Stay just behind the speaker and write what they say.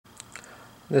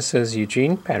This is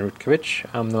Eugene Panrutkovich.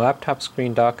 I'm the laptop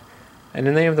screen doc, and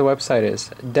the name of the website is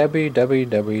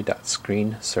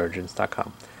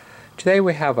www.screensurgeons.com. Today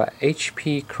we have a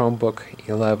HP Chromebook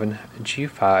 11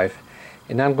 G5,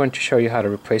 and I'm going to show you how to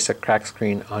replace a cracked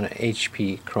screen on an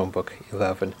HP Chromebook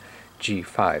 11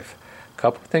 G5. A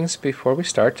couple of things before we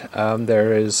start.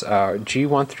 There is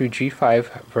G1 through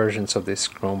G5 versions of this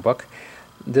Chromebook.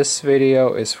 This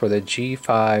video is for the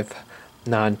G5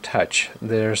 non-touch.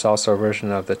 There's also a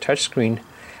version of the touchscreen,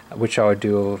 which I'll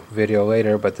do a video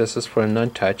later, but this is for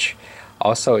non-touch.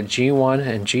 Also, G1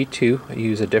 and G2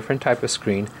 use a different type of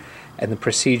screen, and the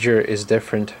procedure is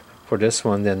different for this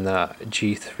one than the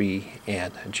G3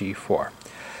 and G4.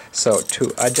 So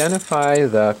to identify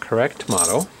the correct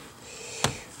model,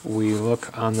 we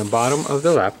look on the bottom of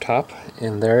the laptop,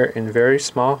 and there in very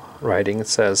small writing it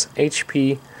says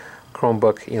HP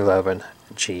Chromebook 11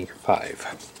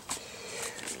 G5.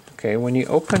 Okay, when you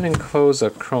open and close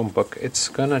a Chromebook, it's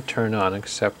going to turn on,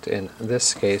 except in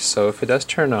this case. So if it does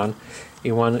turn on,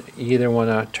 you either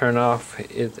want to turn off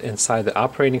it inside the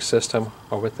operating system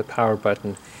or with the power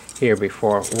button here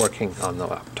before working on the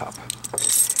laptop.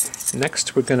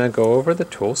 Next, we're going to go over the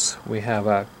tools. We have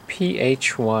a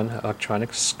PH1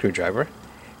 electronic screwdriver.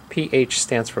 PH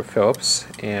stands for Phillips,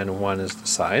 and 1 is the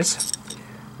size.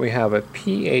 We have a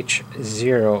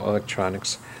PH0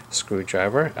 electronics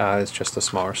screwdriver. It's just a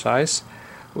smaller size.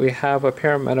 We have a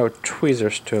pair of metal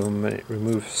tweezers to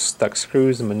remove stuck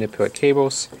screws and manipulate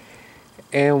cables.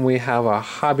 And we have a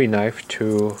hobby knife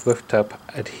to lift up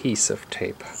adhesive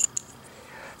tape.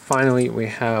 Finally, we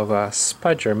have a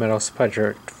spudger, metal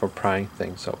spudger for prying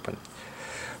things open.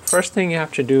 First thing you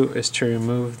have to do is to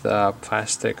remove the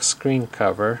plastic screen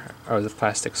cover, or the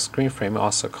plastic screen frame,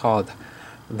 also called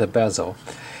the bezel.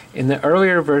 In the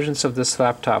earlier versions of this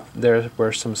laptop, there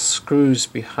were some screws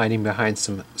hiding behind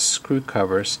some screw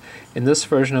covers. In this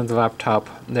version of the laptop,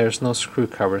 there's no screw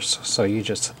covers, so you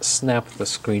just snap the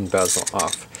screen bezel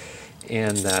off.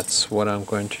 And that's what I'm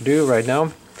going to do right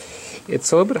now.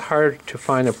 It's a little bit hard to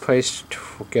find a place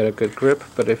to get a good grip,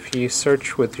 but if you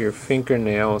search with your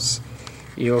fingernails,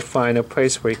 you'll find a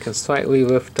place where you can slightly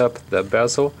lift up the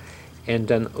bezel and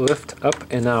then lift up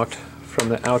and out from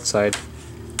the outside,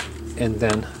 and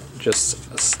then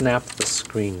just snap the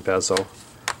screen bezel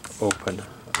open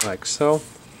like so,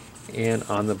 and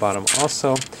on the bottom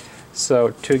also.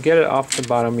 So to get it off the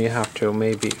bottom, you have to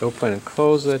maybe open and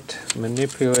close it,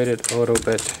 manipulate it a little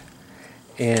bit,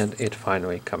 and it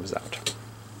finally comes out.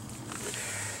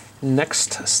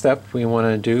 Next step we want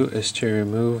to do is to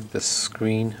remove the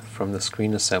screen from the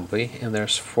screen assembly, and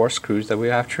there's 4 screws that we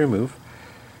have to remove,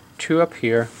 2 up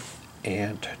here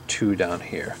and 2 down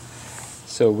here.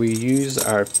 So we use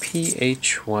our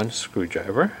PH1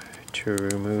 screwdriver to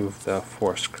remove the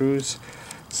 4 screws.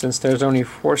 Since there's only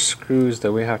 4 screws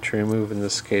that we have to remove in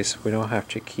this case, we don't have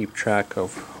to keep track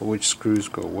of which screws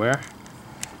go where.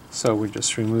 So we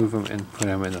just remove them and put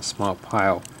them in a small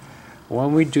pile.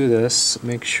 When we do this,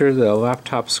 make sure the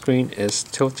laptop screen is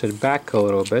tilted back a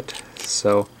little bit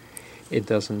so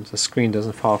the screen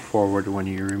doesn't fall forward when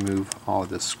you remove all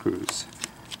the screws.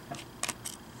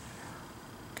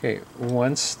 Okay,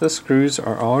 once the screws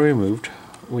are all removed,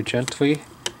 we gently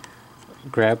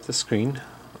grab the screen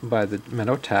by the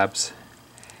metal tabs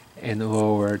and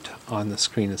lower it on the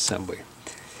screen assembly.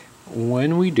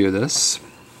 When we do this,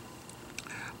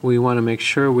 we want to make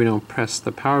sure we don't press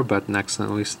the power button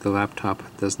accidentally so the laptop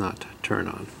does not turn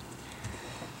on.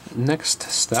 Next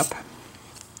step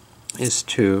is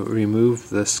to remove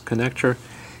this connector,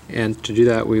 and to do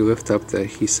that we lift up the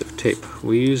adhesive tape.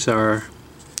 We use our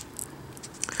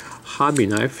hobby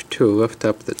knife to lift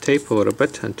up the tape a little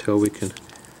bit until we can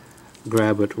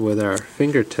grab it with our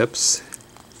fingertips,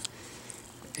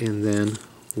 and then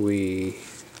we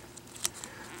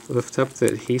lift up the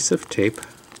adhesive tape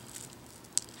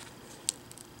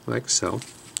like so,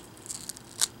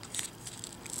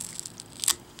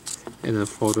 and then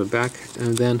fold it back,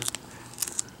 and then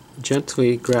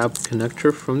gently grab the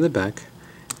connector from the back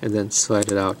and then slide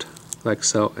it out like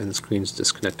so, and the screen's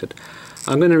disconnected.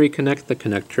 I'm going to reconnect the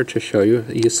connector to show you.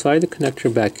 You slide the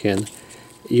connector back in,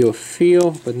 you'll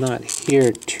feel but not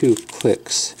hear 2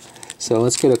 clicks. So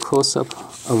let's get a close-up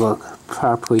of a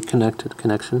properly connected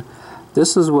connection.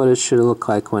 This is what it should look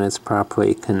like when it's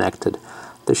properly connected.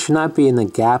 There should not be a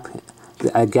gap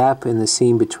in the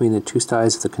seam between the 2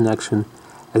 sides of the connection,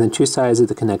 and the 2 sides of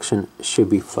the connection should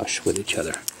be flush with each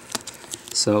other.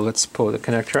 So let's pull the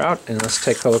connector out and let's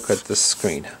take a look at this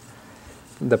screen.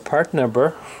 The part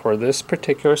number for this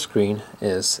particular screen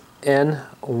is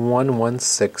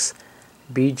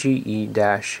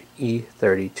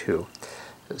N116BGE-E32.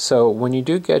 So when you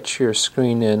do get your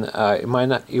screen in,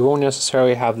 you won't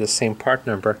necessarily have the same part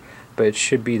number, but it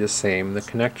should be the same. The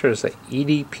connector is a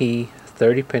EDP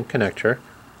 30-pin connector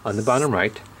on the bottom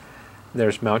right.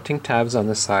 There's mounting tabs on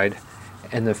the side,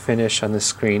 and the finish on the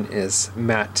screen is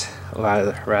matte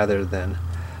rather than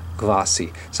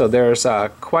glossy. So there's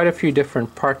quite a few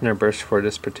different part numbers for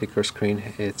this particular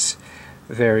screen. It's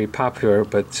very popular,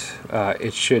 but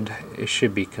it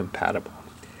should be compatible.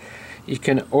 You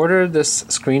can order this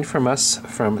screen from us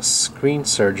from Screen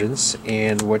Surgeons,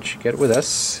 and what you get with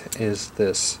us is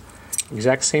this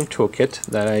exact same toolkit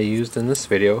that I used in this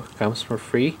video. It comes for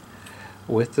free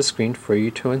with the screen for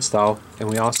you to install, and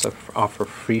we also offer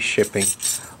free shipping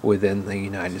within the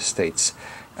United States.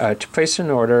 To place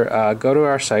an order, go to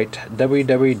our site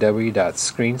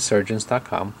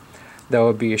www.screensurgeons.com. There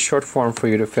will be a short form for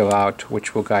you to fill out,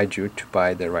 which will guide you to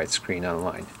buy the right screen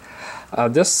online.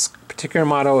 This particular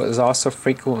model is also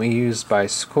frequently used by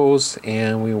schools,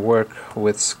 and we work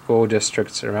with school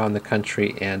districts around the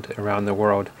country and around the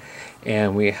world,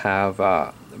 and we have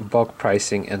bulk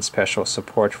pricing and special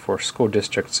support for school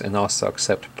districts, and also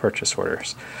accept purchase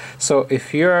orders. So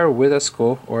if you are with a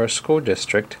school or a school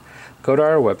district, go to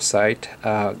our website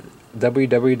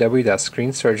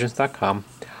www.screensurgeons.com.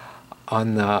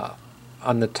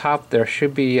 On the top there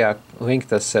should be a link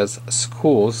that says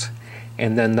schools,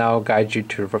 and then that will guide you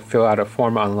to fill out a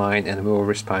form online, and we will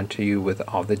respond to you with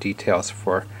all the details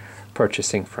for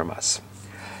purchasing from us.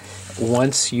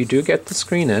 Once you do get the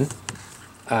screen in,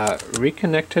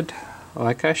 reconnect it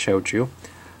like I showed you,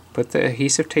 put the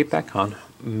adhesive tape back on,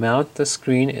 mount the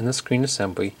screen in the screen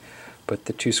assembly, put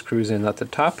the 2 screws in at the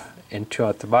top and 2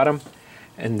 at the bottom,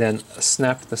 and then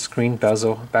snap the screen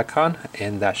bezel back on,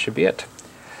 and that should be it.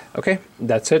 Okay,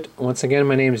 that's it. Once again,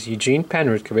 my name is Eugene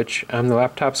Panrutkovich. I'm the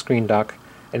laptop screen doc,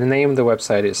 and the name of the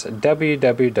website is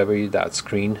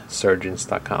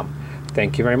www.screensurgeons.com.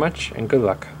 Thank you very much, and good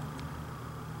luck.